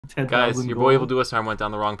Guys, 10,000 your boy gold. EvilDoisArm went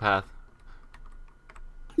down the wrong path.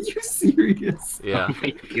 Are you serious? Yeah. Oh my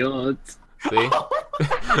god. See?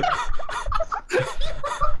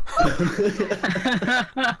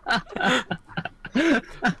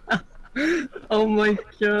 Oh my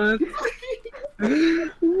god.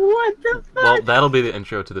 What the fuck? Well, that'll be the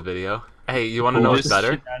intro to the video. Hey, you want to know what's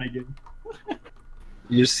better? Shenanigan.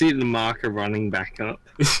 You see the marker running back up.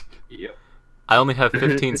 Yep. I only have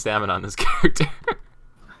 15 stamina on this character.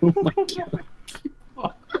 Oh my god.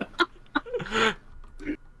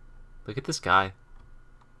 Look at this guy.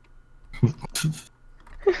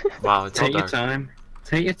 Wow, it's all Take your dark. time.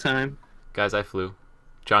 Take your time. Guys, I flew.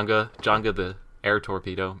 Jonga the air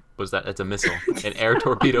torpedo. It's a missile. An air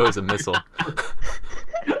torpedo is a missile.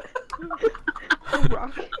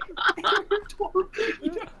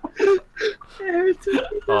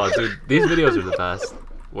 Oh, dude, these videos are the best.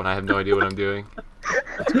 When I have no idea what I'm doing.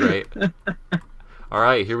 It's great.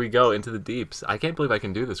 Alright, here we go, into the deeps. I can't believe I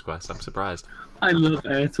can do this quest. I'm surprised. I love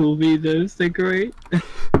air torpedoes, they're great.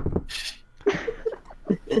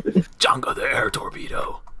 Jonga the air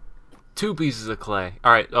torpedo. 2 pieces of clay.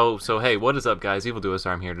 Alright, so hey, what is up guys?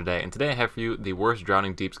 EvilDoisArm here today, and today I have for you the worst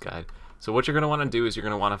drowning deeps guide. So what you're going to want to do is you're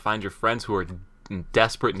going to want to find your friends who are in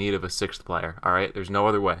desperate need of a 6th player. Alright, there's no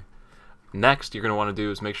other way. Next, you're going to want to do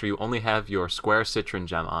is make sure you only have your square citron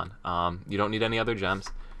gem on. You don't need any other gems.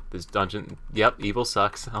 This dungeon, yep, evil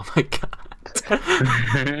sucks. Oh my god.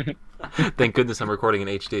 Thank goodness I'm recording in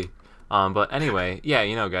HD. But anyway, yeah,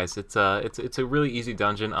 you know, guys, it's a really easy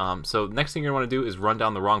dungeon. So next thing you're gonna want to do is run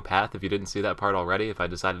down the wrong path if you didn't see that part already. If I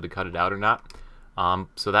decided to cut it out or not.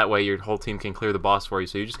 So that way your whole team can clear the boss for you.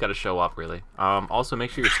 So you just got to show up, really. Also,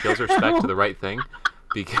 make sure your skills are spec to the right thing,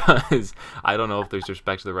 because I don't know if there's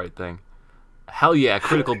respect to the right thing. Hell yeah,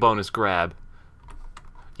 critical bonus grab.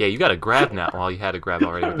 Yeah, you got a grab now. Well, you had a grab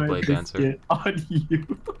already with the Blade Dancer. Get on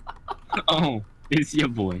you. Oh, it's your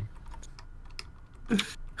boy.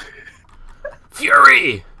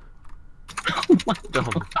 Fury! Oh my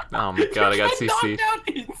god. Oh my god, I got CC. Knocked out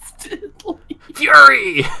instantly.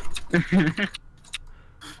 Fury!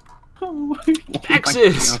 Oh my god.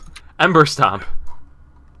 X's! Ember Stomp.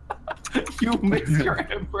 You missed your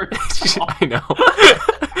ember. I know.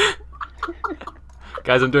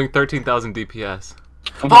 Guys, I'm doing 13,000 DPS.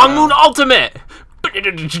 Oh Hong Moon Ultimate!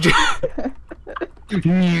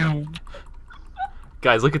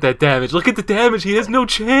 Guys, look at that damage. Look at the damage. He has no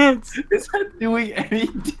chance. Is that doing any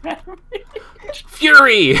damage?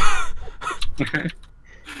 Fury!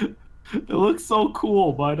 It looks so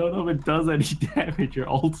cool, but I don't know if it does any damage or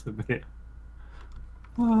ultimate.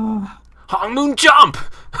 Hong Moon Jump!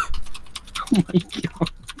 Oh my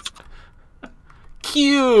god.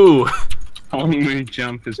 Q! Hong Moon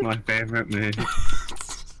Jump is my favorite move.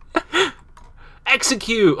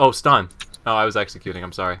 Execute! Oh, stun. Oh, I was executing.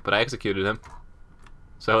 I'm sorry. But I executed him.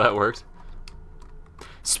 So that worked.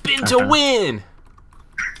 Spin to win!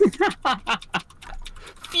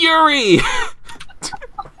 Fury!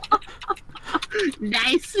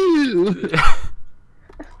 Nice!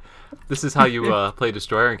 This is how you play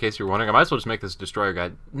Destroyer, in case you're wondering. I might as well just make this Destroyer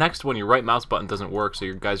guide. Next, when your right mouse button doesn't work, so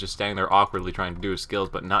your guy's just standing there awkwardly trying to do his skills,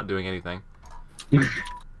 but not doing anything.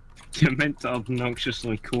 You're meant to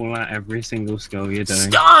obnoxiously call out every single skill you're doing.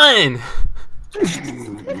 Stun!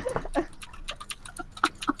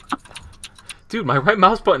 Dude, my right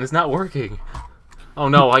mouse button is not working. Oh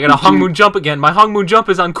no, I got a Hong Moon Jump again. My Hong Moon Jump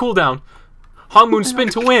is on cooldown. Hong Moon Spin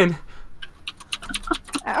to win.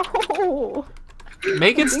 Ow!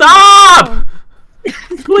 Make it stop!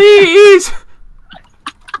 Please!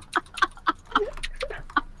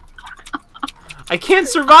 I can't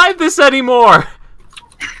survive this anymore!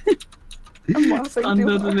 I'm laughing too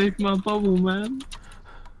hard. Underneath my bubble, man.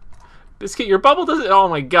 Biscuit, your bubble doesn't... Oh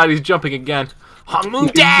my god, he's jumping again. Hong Moon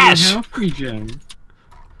Dash! Help me, Jen.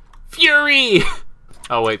 Fury!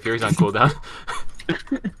 Oh wait, Fury's on cooldown.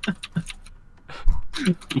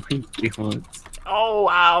 Oh my god. Oh,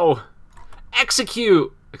 ow!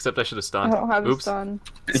 Execute! Except I should have I stunned. don't have a Oops. stun.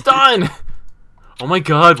 Stun! Oh my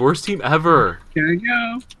god, worst team ever! Here we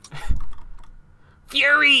go.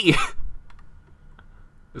 Fury!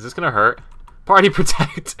 Is this gonna hurt? Party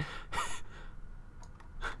Protect!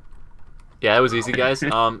 Yeah, it was easy, guys.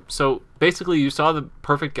 So basically, you saw the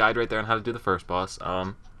perfect guide right there on how to do the first boss.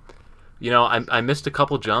 You know, I missed a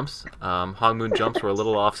couple jumps. Hong Moon jumps were a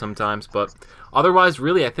little off sometimes, but otherwise,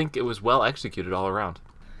 really, I think it was well executed all around.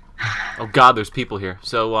 Oh god, there's people here.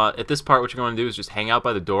 So at this part, what you're going to do is just hang out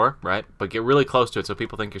by the door, right? But get really close to it so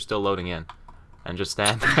people think you're still loading in. And just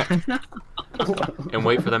stand there and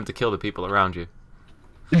wait for them to kill the people around you.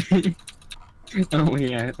 Oh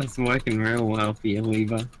yeah, that's working real well for you,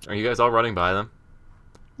 Levi. Are you guys all running by them?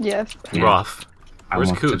 Yes. Yeah. Rough. I Where's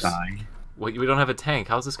want to Koos? die. Wait, we don't have a tank.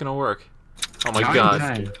 How's this gonna work? Oh my I'm god.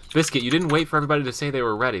 dying. Biscuit, you didn't wait for everybody to say they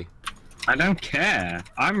were ready. I don't care.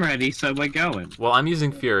 I'm ready, so we're going. Well, I'm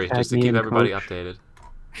using Fury Tag just to me keep in, everybody coach. updated.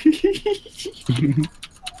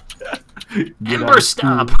 Get Ember out.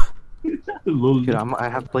 Stomp! Lol. Dude, I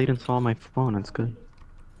have Blade installed on my phone. That's good.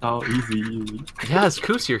 Oh, easy. Yes,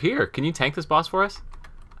 Koos, you're here. Can you tank this boss for us?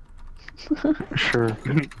 Sure.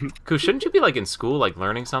 Koos, shouldn't you be like in school, like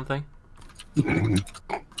learning something?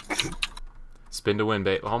 Spin to win,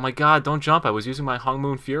 babe. Oh my god, don't jump. I was using my Hong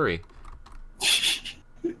Moon Fury.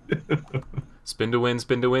 Spin to win,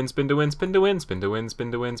 spin to win, spin to win, spin to win, spin to win,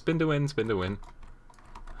 spin to win, spin to win, spin to win.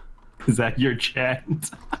 Is that your chant?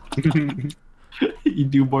 You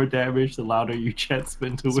do more damage the louder you chant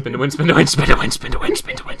spin to win. Spin to win, spin to win, spin to win, spin to win,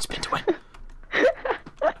 spin to win, spin to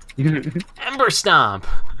win. Ember Stomp!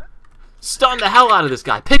 Stun the hell out of this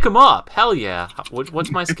guy. Pick him up. Hell yeah.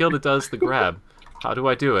 What's my skill that does the grab? How do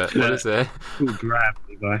I do it? What is it? Ooh, grab,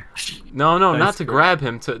 Levi. No, not Nice to grab. grab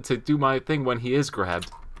him, to do my thing when he is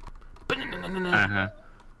grabbed. Uh-huh.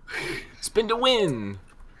 Spin to win.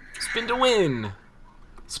 Spin to win.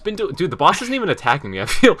 Spin to... Dude, the boss isn't even attacking me. I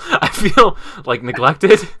feel like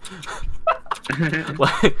neglected.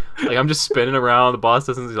 like I'm just spinning around. The boss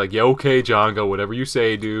doesn't... He's like, yeah, okay, Django, whatever you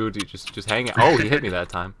say, dude. You just hang out. Oh, he hit me that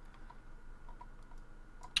time.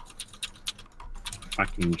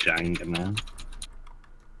 Fucking Jenga, man.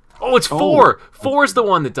 Oh, it's 4! 4's the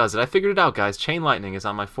one that does it. I figured it out, guys. Chain Lightning is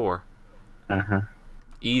on my 4. Uh-huh.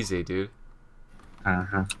 Easy, dude.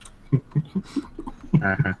 Uh-huh.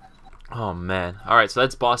 Uh-huh. Oh, man. Alright, so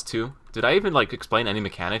that's boss 2. Did I even, like, explain any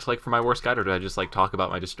mechanics, like, for my worst guide, or did I just, like, talk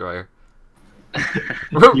about my destroyer?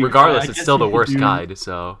 Regardless, I it's guess still the you could worst do- guide,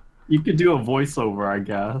 so... You could do a voiceover, I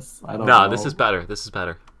guess. I don't No, know. this is better. This is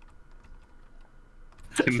better.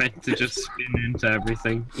 You're meant to just spin into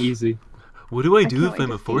everything. Easy. What do I do can't if wait I'm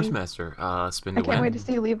to a Force see. Master? Spin I to can't wait to win.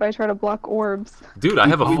 see Levi try to block orbs. Dude, I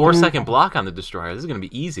have a 4-second block on the destroyer. This is gonna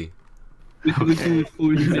be easy. Okay.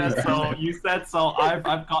 You said so. You said so. I've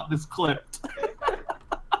got this clipped.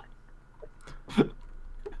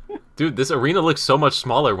 Dude, this arena looks so much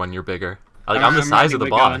smaller when you're bigger. Like, I'm the I'm size of the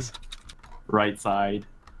ready, we're boss. Right side.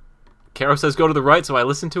 Karo says go to the right, so I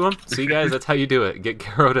listen to him. See, guys, that's how you do it. Get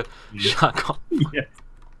Karo to shotgun. Yes.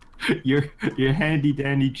 Your handy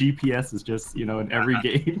dandy GPS is just, you know, in every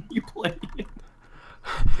game you play.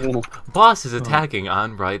 Oh. Boss is attacking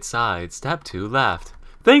on right side. Step 2 left.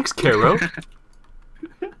 Thanks, Karo.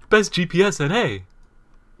 Best GPS NA.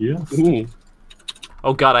 Yes. Ooh.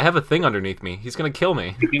 Oh god, I have a thing underneath me. He's gonna kill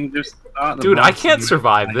me. You can just start the Dude, I boss can't and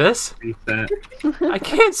survive this. reset. I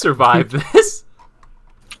can't survive this.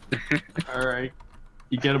 Alright.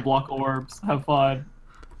 You get to block orbs. Have fun.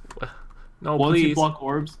 No, Once you please. block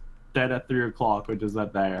orbs, dead at 3 o'clock, which is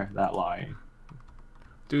that line.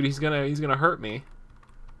 Dude, he's gonna hurt me.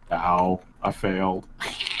 Ow. I failed.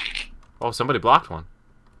 Oh, somebody blocked one.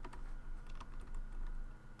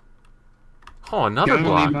 Oh, another Go,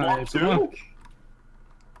 block. Levi, block.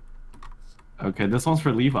 Okay, this one's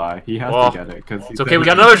for Levi. He has Well, to get it. Cause It's okay, we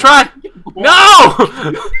got another try! No!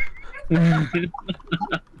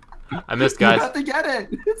 I missed, You guys. have to get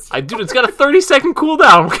it! Dude, it's got a 30-second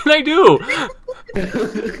cooldown. What can I do?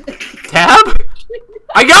 Tab?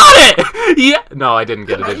 I got it! Yeah. No, I didn't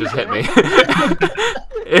get it. It just hit me.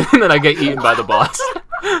 And then I get eaten by the boss.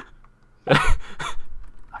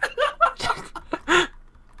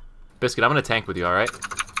 Biscuit, I'm gonna tank with you, alright?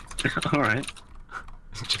 Alright.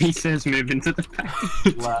 He says move into the back.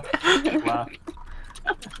 Left.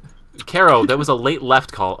 Karo, that was a late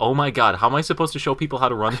left call. Oh my god, how am I supposed to show people how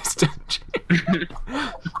to run this dungeon?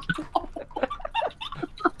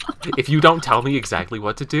 If you don't tell me exactly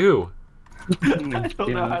what to do. I don't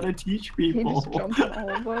know how to teach He people. just jumped on all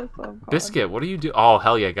of us. Oh, God. Biscuit, what do you do? Oh,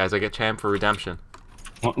 hell yeah, guys, I get champ for redemption.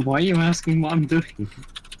 Why are you asking what I'm doing?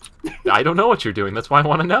 I don't know what you're doing, that's why I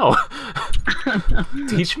want to know.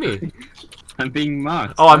 Teach me. I'm being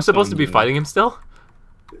marked. Oh, I'm that's supposed what to be doing. fighting him still?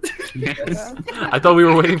 Yes. Yeah. I thought we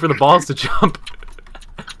were waiting for the balls to jump.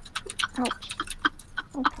 Ouch.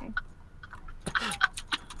 Okay.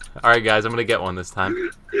 Alright, guys, I'm gonna get one this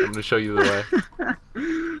time. I'm gonna show you the way.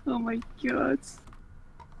 Oh my god.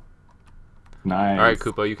 Nice. Alright,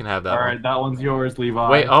 Koopa, you can have that Alright, that one's yours, Levi.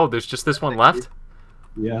 one. Wait, oh, there's just this one left?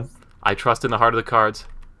 Yes. I trust in the heart of the cards.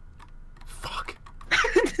 Fuck.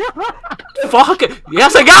 Fuck!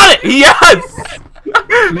 Yes, I got it! Yes!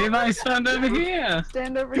 Levi, stand over here.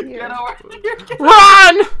 Stand over here. Get over here.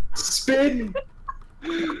 Run! Spin.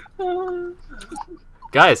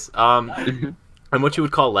 Guys, I'm what you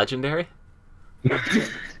would call legendary.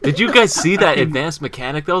 Did you guys see that advanced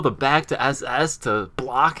mechanic though? The back to SS to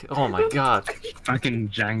block? Oh my god. Fucking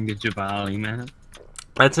Jenga Jabali, man.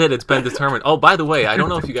 That's it, it's been determined. Oh, by the way, I don't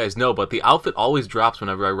know if you guys know, but the outfit always drops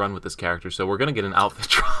whenever I run with this character, so we're gonna get an outfit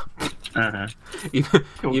drop. Uh-huh. even,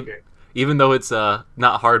 Okay. even though it's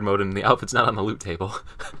not hard mode and the outfit's not on the loot table.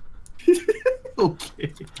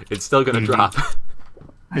 Okay. It's still gonna drop.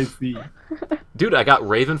 I see. Dude, I got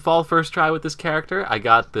Ravenfall first try with this character. I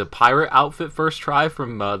got the pirate outfit first try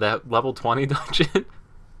from that level 20 dungeon.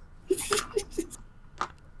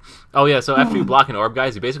 Oh yeah, so after you block an orb,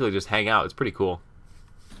 guys, you basically just hang out. It's pretty cool.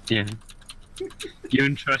 Yeah. You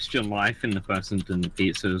entrust your life in the person that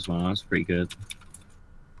defeats it as well. That's pretty good.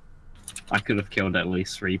 I could have killed at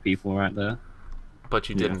least 3 people right there. But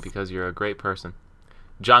you didn't Yes. because you're a great person.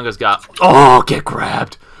 Janga's got... Oh, get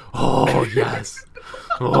grabbed! Oh, yes!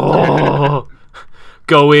 Oh!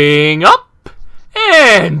 Going up!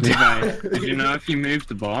 And... Did you know if you move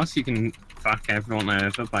the boss, you can fuck everyone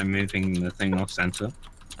over by moving the thing off center?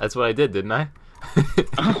 That's what I did, didn't I?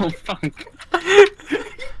 Oh, fuck.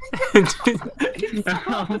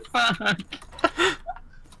 Oh, fuck.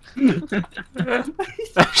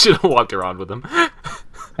 I should have walked around with him.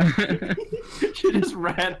 She just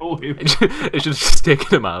ran away. I should have just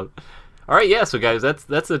taken him out. Alright, yeah, so guys, that's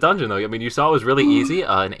the dungeon, though. I mean, you saw it was really easy.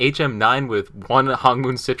 An HM9 with 1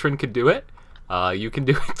 Hongmoon Citron could do it. You can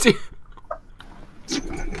do it, too.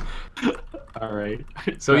 All right.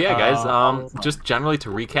 So yeah, guys. Just generally to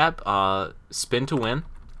recap, spin to win,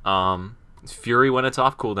 Fury when it's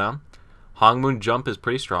off cooldown, Hongmoon jump is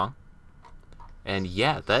pretty strong, and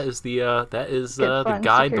yeah, that is the fun,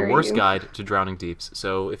 guide, the superior worst you. guide to Drowning Deeps.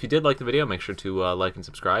 So if you did like the video, make sure to like and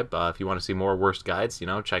subscribe. If you want to see more worst guides,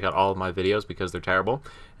 check out all of my videos because they're terrible.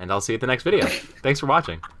 And I'll see you at the next video. Thanks for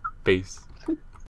watching. Peace.